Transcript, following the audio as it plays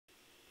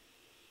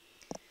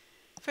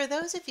For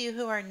those of you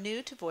who are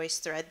new to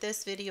VoiceThread,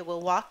 this video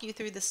will walk you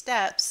through the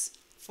steps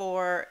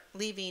for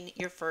leaving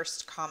your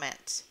first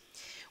comment.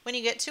 When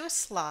you get to a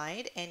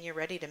slide and you're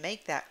ready to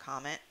make that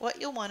comment,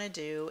 what you'll want to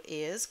do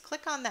is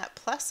click on that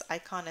plus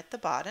icon at the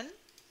bottom,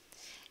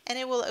 and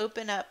it will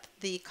open up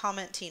the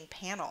commenting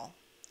panel.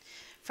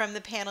 From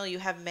the panel, you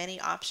have many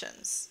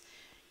options.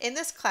 In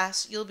this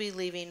class, you'll be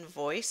leaving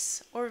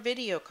voice or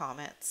video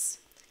comments.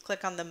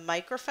 Click on the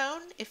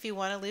microphone if you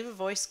want to leave a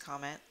voice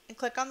comment, and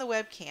click on the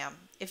webcam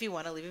if you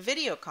want to leave a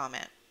video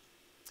comment.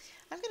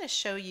 I'm going to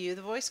show you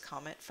the voice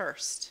comment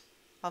first.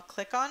 I'll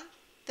click on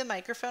the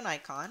microphone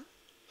icon,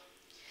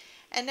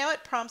 and now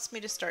it prompts me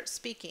to start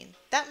speaking.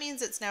 That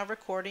means it's now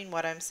recording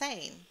what I'm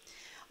saying.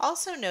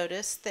 Also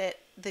notice that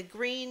the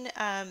green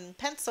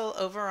pencil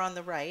over on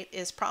the right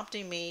is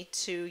prompting me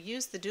to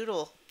use the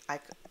doodle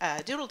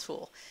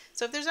tool.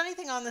 So if there's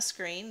anything on the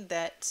screen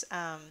that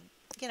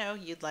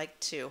you'd like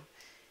to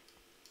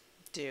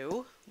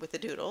do with the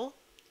doodle,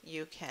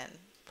 you can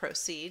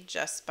proceed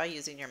just by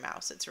using your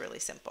mouse. It's really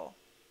simple.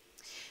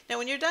 Now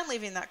when you're done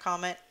leaving that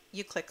comment,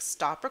 you click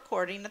stop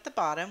recording at the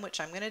bottom,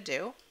 which I'm going to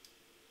do.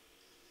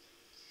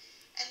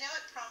 And now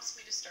it prompts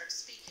me to start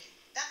speaking.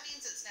 That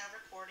means it's now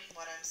recording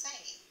what I'm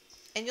saying.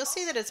 And you'll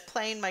see that it's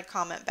playing my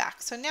comment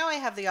back. So now I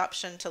have the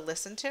option to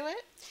listen to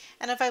it.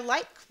 And if I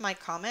like my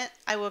comment,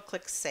 I will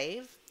click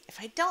save. If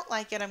I don't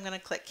like it, I'm going to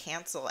click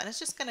cancel, and it's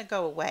just going to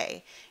go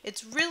away.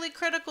 It's really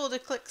critical to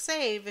click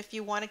save if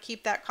you want to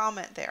keep that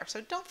comment there.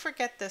 So don't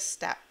forget this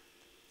step.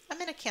 I'm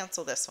going to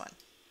cancel this one.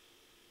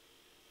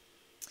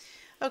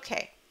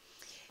 Okay.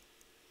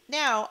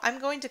 Now I'm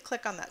going to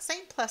click on that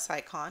same plus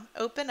icon,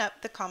 open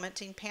up the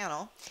commenting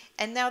panel,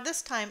 and now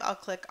this time I'll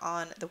click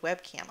on the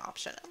webcam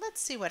option.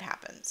 Let's see what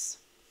happens.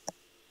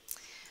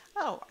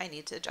 Oh, I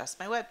need to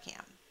adjust my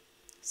webcam.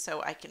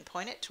 So I can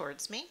point it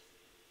towards me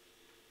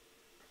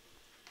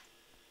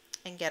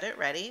and get it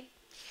ready.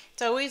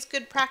 It's always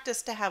good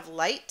practice to have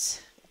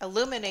light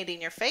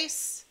illuminating your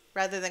face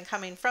rather than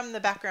coming from the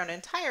background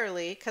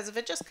entirely, because if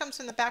it just comes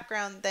from the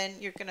background, then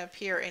you're going to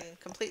appear in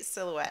complete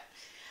silhouette.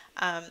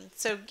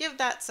 So give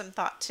that some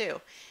thought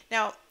too.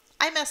 Now,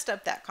 I messed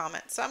up that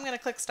comment, so I'm going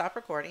to click stop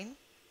recording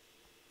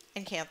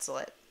and cancel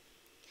it.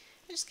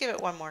 And just give it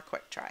one more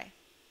quick try.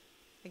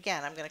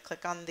 Again, I'm going to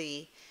click on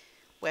the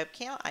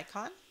webcam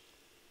icon.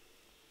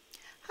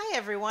 Hi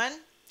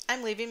everyone,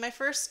 I'm leaving my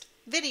first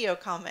video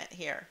comment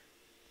here.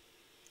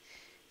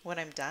 When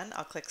I'm done,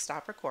 I'll click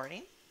stop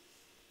recording,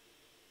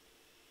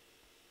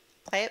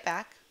 play it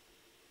back,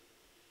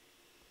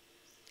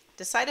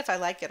 decide if I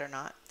like it or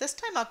not. This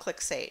time I'll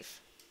click save.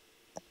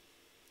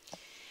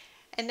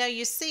 And now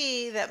you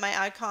see that my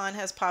icon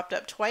has popped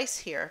up twice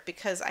here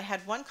because I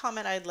had one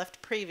comment I had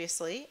left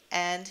previously,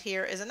 and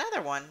here is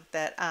another one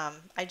that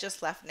I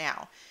just left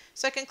now.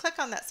 So I can click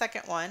on that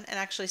second one and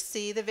actually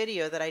see the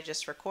video that I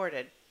just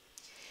recorded.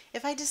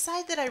 If I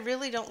decide that I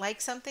really don't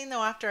like something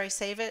though after I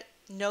save it,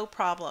 no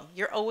problem.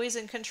 You're always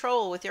in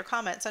control with your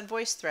comments on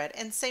VoiceThread,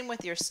 and same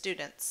with your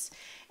students.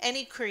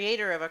 Any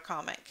creator of a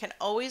comment can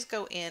always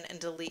go in and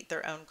delete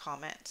their own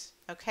comment.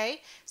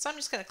 Okay, so I'm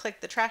just going to click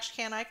the trash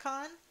can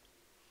icon.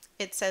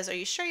 It says, are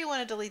you sure you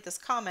want to delete this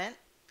comment?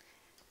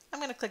 I'm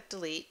going to click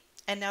delete,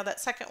 and now that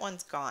second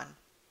one's gone.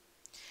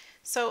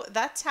 So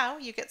that's how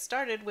you get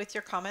started with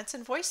your comments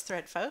in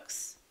VoiceThread,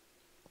 folks.